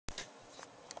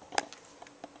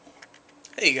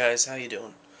Hey guys, how you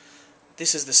doing?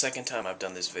 This is the second time I've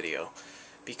done this video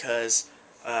because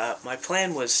my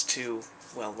plan was to,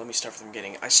 well, let me start from the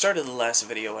beginning. I started the last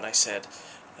video and I said,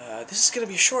 this is going to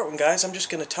be a short one, guys. I'm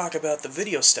just going to talk about the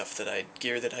video stuff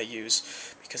gear that I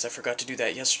use, because I forgot to do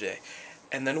that yesterday.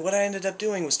 And then what I ended up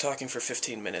doing was talking for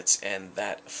 15 minutes, and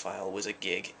that file was a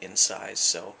gig in size,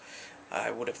 so I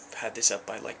would have had this up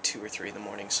by like 2 or 3 in the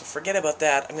morning, so forget about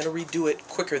that. I'm going to redo it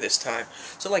quicker this time.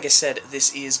 So like I said,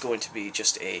 this is going to be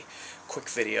just a quick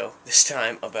video this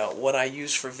time about what I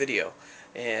use for video.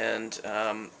 And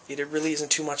it really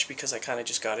isn't too much because I kind of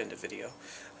just got into video.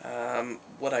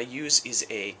 What I use is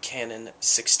a Canon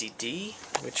 60D,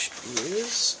 which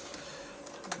is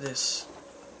this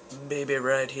baby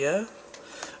right here.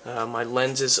 My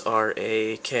lenses are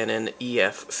a Canon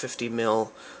EF 50mm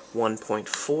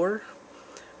 1.4.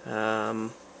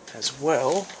 As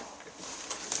well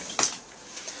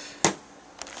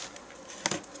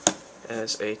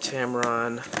as a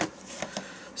Tamron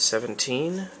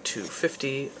 17 to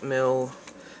 50mm,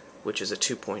 which is a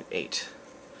 2.8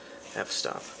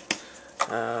 f-stop.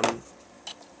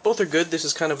 Both are good. This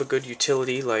is kind of a good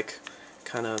utility, like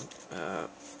kind of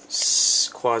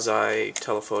quasi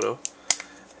telephoto,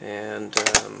 and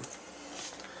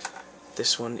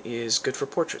this one is good for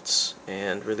portraits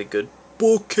and really good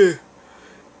bokeh.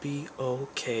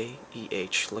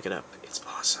 B-O-K-E-H. Look it up. It's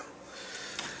awesome.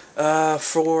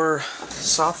 For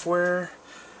software,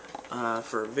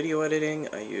 for video editing,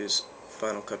 I use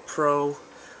Final Cut Pro.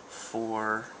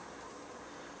 For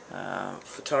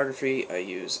photography, I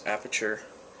use Aperture.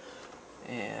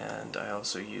 And I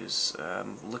also use,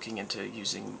 looking into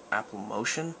using Apple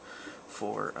Motion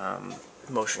for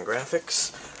motion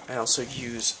graphics. I also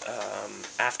use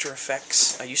After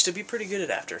Effects. I used to be pretty good at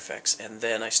After Effects, and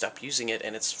then I stopped using it,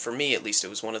 and it's, for me at least, it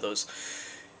was one of those,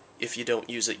 if you don't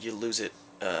use it, you lose it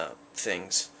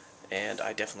things, and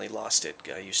I definitely lost it.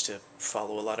 I used to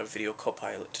follow a lot of Video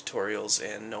Copilot tutorials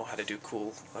and know how to do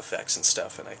cool effects and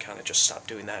stuff, and I kind of just stopped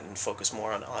doing that and focused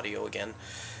more on audio again.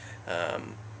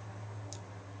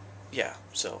 Yeah,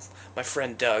 so my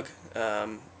friend Doug,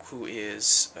 who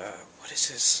is, what is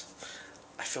his?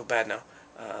 I feel bad now.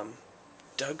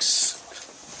 Doug's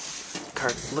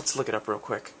card. Let's look it up real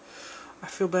quick. I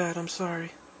feel bad. I'm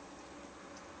sorry.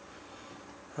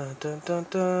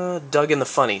 Doug and the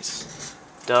Funnies.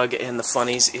 Doug and the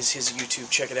Funnies is his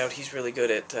YouTube. Check it out. He's really good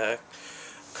at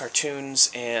cartoons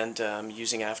and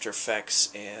using After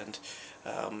Effects and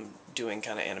doing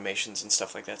kind of animations and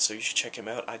stuff like that, so you should check him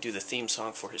out. I do the theme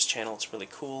song for his channel. It's really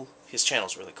cool. His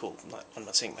channel's really cool. I'm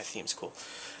not saying my theme's cool.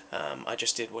 I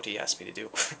just did what he asked me to do.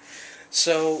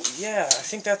 So, yeah, I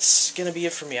think that's going to be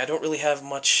it for me. I don't really have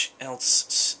much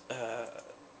else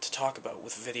to talk about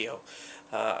with video.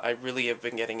 I really have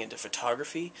been getting into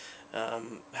photography.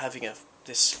 Having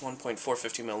this 1.4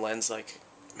 50mm lens, like,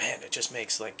 man, it just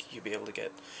makes, like, you be able to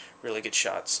get really good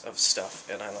shots of stuff,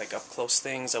 and I like up-close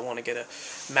things. I want to get a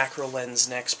macro lens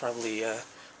next, probably a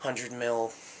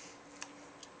 100mm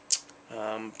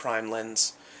prime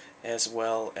lens, as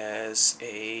well as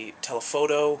a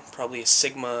telephoto, probably a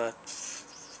Sigma,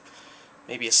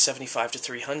 maybe a 75 to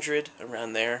 300,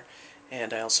 around there.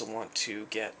 And I also want to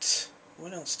get,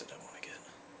 what else did I want to get?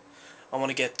 I want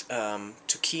to get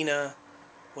Tokina,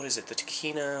 what is it, the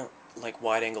Tokina like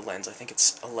wide-angle lens. I think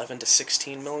it's 11 to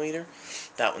 16mm.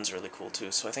 That one's really cool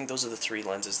too. So I think those are the 3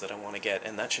 lenses that I want to get,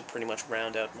 and that should pretty much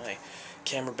round out my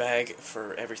camera bag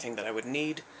for everything that I would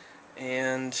need.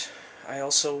 And I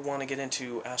also want to get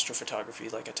into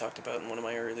astrophotography, like I talked about in one of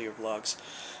my earlier vlogs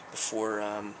before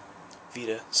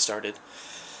VEDA started.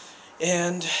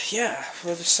 And yeah,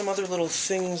 well, there's some other little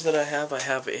things that I have. I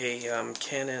have a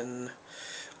Canon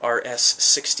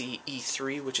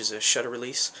RS60E3, which is a shutter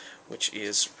release, which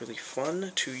is really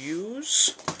fun to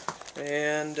use.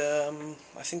 And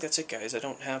I think that's it, guys. I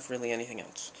don't have really anything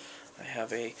else. I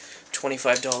have a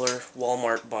 $25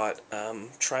 Walmart bought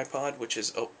tripod, which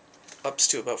is ups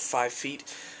to about 5 feet.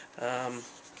 And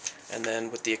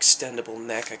then with the extendable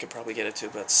neck, I could probably get it to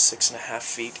about 6.5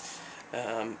 feet.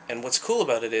 And what's cool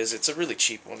about it is it's a really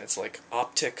cheap one. It's like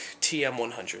Optic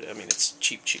TM100. I mean, it's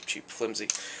cheap, flimsy.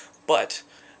 But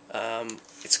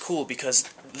it's cool because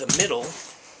the middle,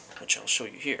 which I'll show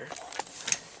you here.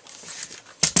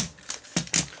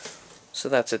 So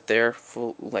that's it there,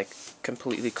 full, like,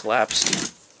 completely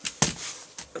collapsed.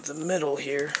 The middle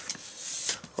here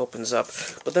opens up,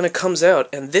 but then it comes out,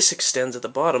 and this extends at the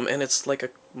bottom, and it's like a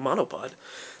monopod.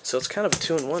 So it's kind of a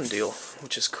 2-in-1 deal,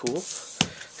 which is cool.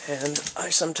 And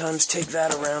I sometimes take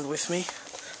that around with me.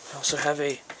 I also have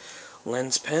a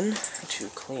lens pen to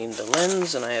clean the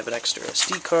lens, and I have an extra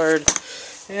SD card,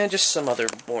 and just some other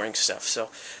boring stuff. So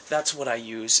that's what I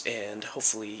use, and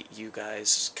hopefully you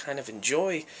guys kind of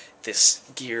enjoy this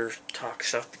gear talk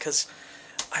stuff, because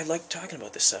I like talking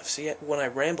about this stuff. See, when I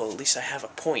ramble, at least I have a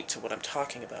point to what I'm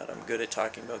talking about. I'm good at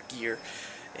talking about gear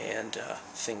and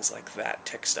things like that,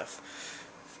 tech stuff.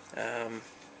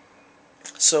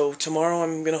 So tomorrow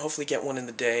I'm going to hopefully get one in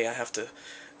the day. I have to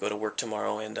go to work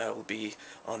tomorrow, and I will be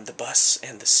on the bus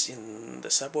and in the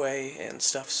subway and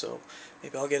stuff, so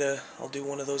maybe I'll do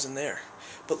one of those in there.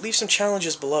 But leave some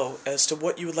challenges below as to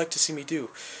what you would like to see me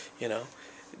do. You know,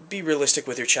 be realistic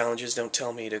with your challenges. Don't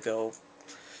tell me to go,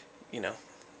 you know,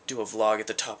 do a vlog at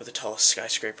the top of the tallest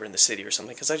skyscraper in the city or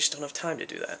something, because I just don't have time to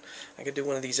do that. I could do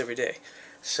one of these every day.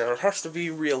 So it has to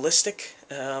be realistic,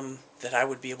 that I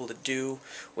would be able to do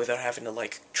without having to,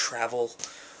 like, travel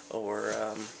or,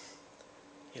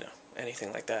 you know,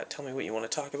 anything like that. Tell me what you want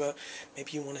to talk about.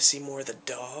 Maybe you want to see more of the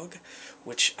dog,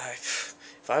 which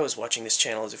if I was watching this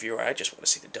channel as a viewer, I just want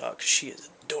to see the dog, because she is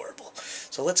adorable.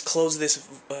 So let's close this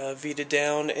VEDA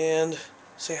down and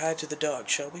say hi to the dog,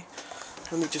 shall we?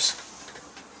 Let me just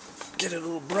get it a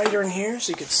little brighter in here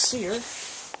so you can see her.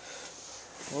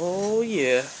 Oh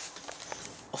yeah.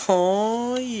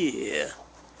 Oh yeah.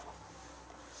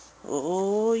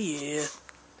 Oh yeah.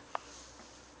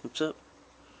 What's up?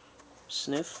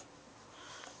 Sniff.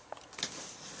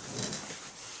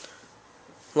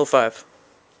 Low five.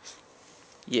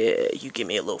 Yeah, you give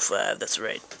me a low five, that's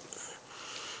right.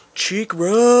 Cheek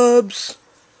rubs.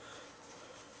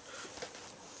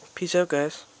 Peace out,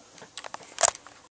 guys.